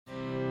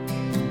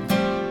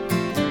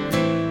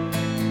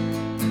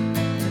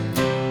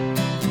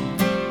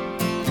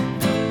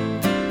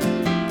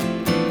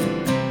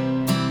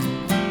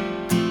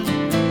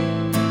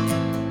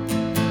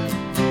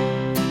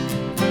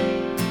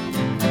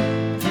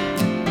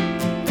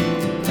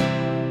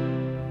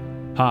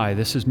Hi,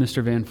 this is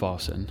Mr. Van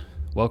Fossen.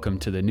 Welcome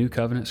to the New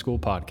Covenant School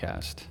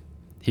podcast.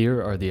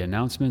 Here are the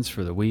announcements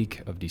for the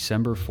week of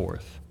December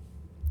 4th.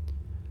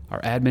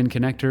 Our admin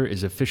connector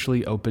is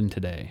officially open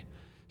today.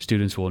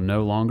 Students will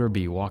no longer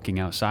be walking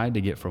outside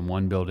to get from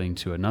one building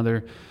to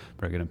another,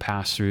 but are going to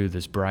pass through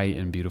this bright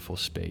and beautiful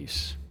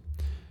space.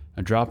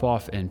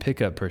 Drop-off and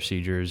pickup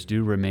procedures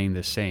do remain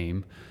the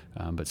same,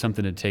 but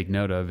something to take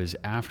note of is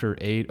after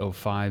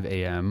 8:05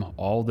 a.m.,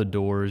 all the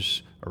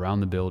doors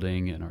around the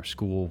building and our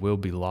school will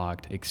be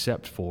locked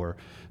except for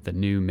the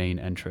new main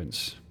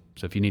entrance.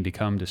 So if you need to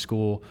come to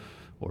school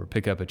or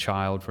pick up a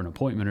child for an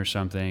appointment or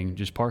something,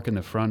 just park in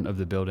the front of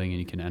the building and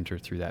you can enter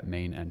through that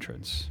main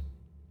entrance.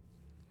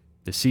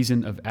 The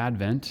season of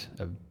Advent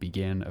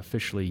began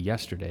officially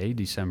yesterday,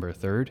 December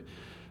 3rd.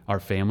 Our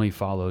family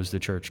follows the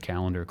church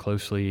calendar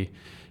closely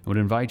and would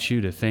invite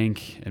you to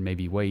think and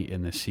maybe wait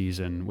in this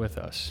season with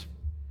us.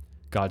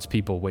 God's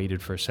people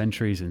waited for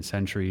centuries and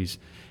centuries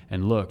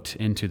and looked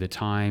into the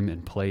time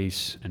and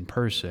place and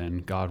person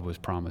God was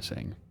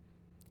promising.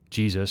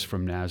 Jesus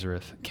from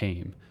Nazareth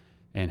came,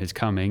 and his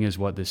coming is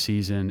what the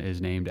season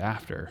is named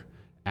after,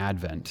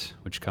 Advent,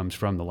 which comes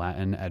from the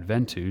Latin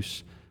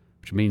adventus,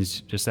 which means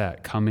just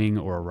that, coming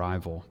or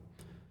arrival.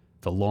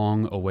 The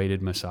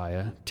long-awaited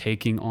Messiah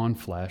taking on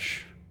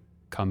flesh,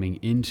 coming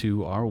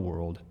into our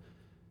world,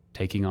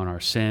 taking on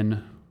our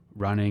sin,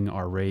 running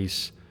our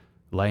race,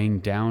 laying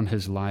down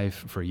his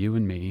life for you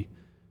and me,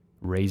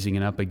 raising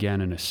it up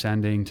again and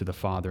ascending to the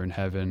Father in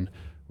heaven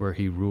where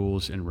he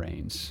rules and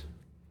reigns.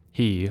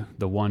 He,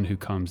 the one who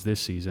comes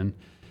this season,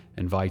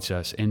 invites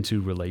us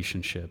into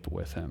relationship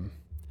with him.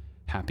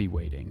 Happy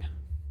waiting.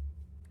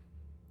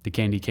 The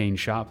Candy Cane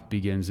Shop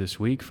begins this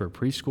week for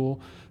preschool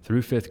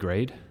through 5th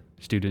grade.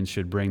 Students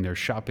should bring their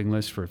shopping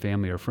list for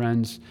family or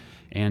friends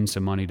and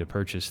some money to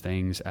purchase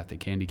things at the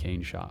Candy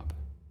Cane Shop.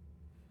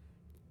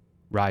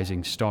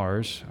 Rising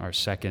Stars, our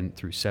 2nd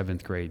through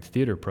 7th grade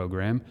theater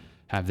program,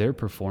 have their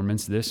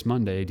performance this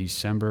Monday,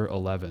 December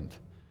 11th.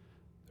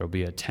 There will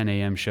be a 10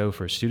 a.m. show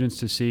for students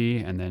to see,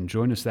 and then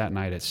join us that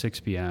night at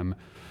 6 p.m.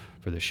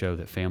 for the show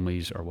that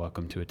families are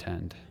welcome to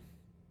attend.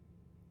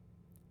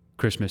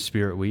 Christmas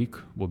Spirit Week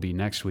will be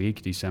next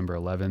week, December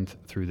 11th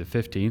through the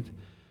 15th.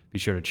 Be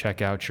sure to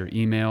check out your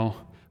email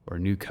or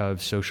New Cov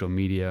social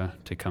media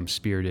to come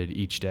spirited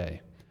each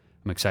day.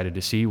 I'm excited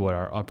to see what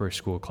our upper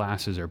school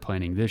classes are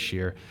planning this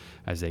year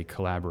as they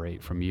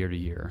collaborate from year to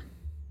year.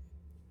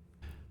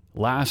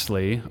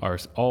 Lastly, our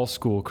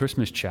all-school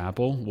Christmas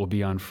chapel will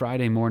be on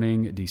Friday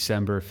morning,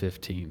 December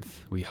 15th.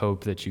 We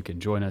hope that you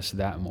can join us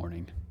that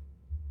morning.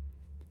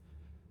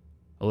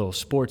 A little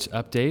sports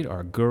update.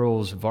 Our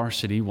girls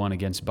varsity won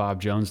against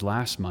Bob Jones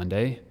last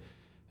Monday,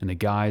 and the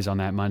guys on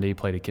that Monday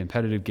played a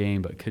competitive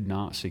game but could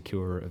not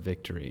secure a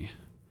victory.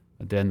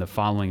 Then the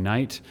following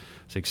night,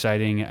 it's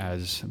exciting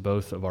as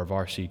both of our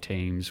varsity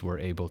teams were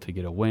able to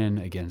get a win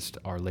against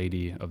Our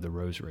Lady of the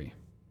Rosary.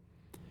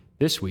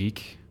 This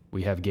week,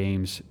 we have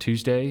games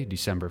Tuesday,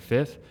 December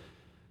 5th.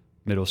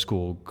 Middle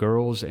school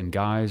girls and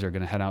guys are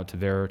going to head out to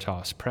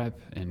Veritas Prep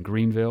in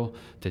Greenville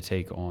to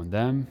take on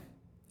them.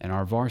 And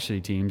our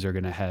varsity teams are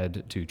going to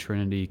head to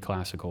Trinity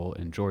Classical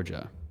in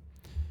Georgia.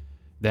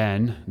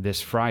 Then,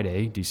 this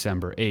Friday,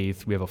 December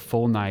 8th, we have a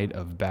full night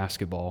of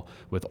basketball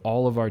with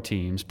all of our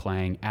teams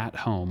playing at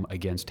home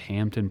against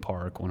Hampton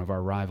Park, one of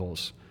our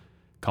rivals.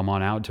 Come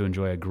on out to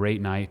enjoy a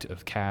great night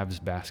of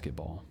Cavs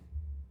basketball.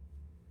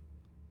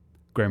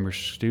 Grammar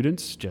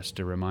students, just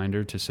a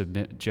reminder to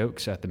submit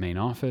jokes at the main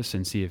office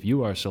and see if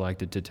you are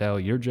selected to tell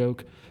your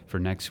joke for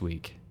next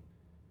week.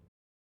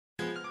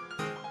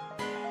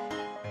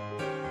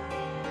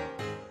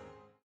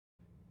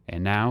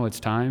 And now it's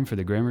time for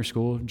the Grammar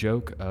School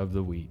Joke of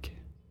the Week.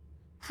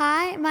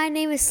 Hi, my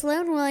name is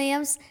Sloan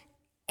Williams,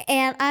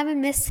 and I'm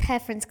in Miss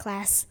Heffern's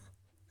class.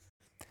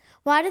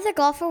 Why did the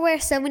golfer wear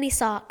so many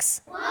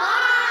socks?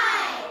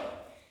 Why?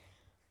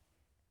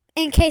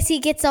 In case he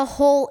gets a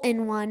hole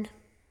in one.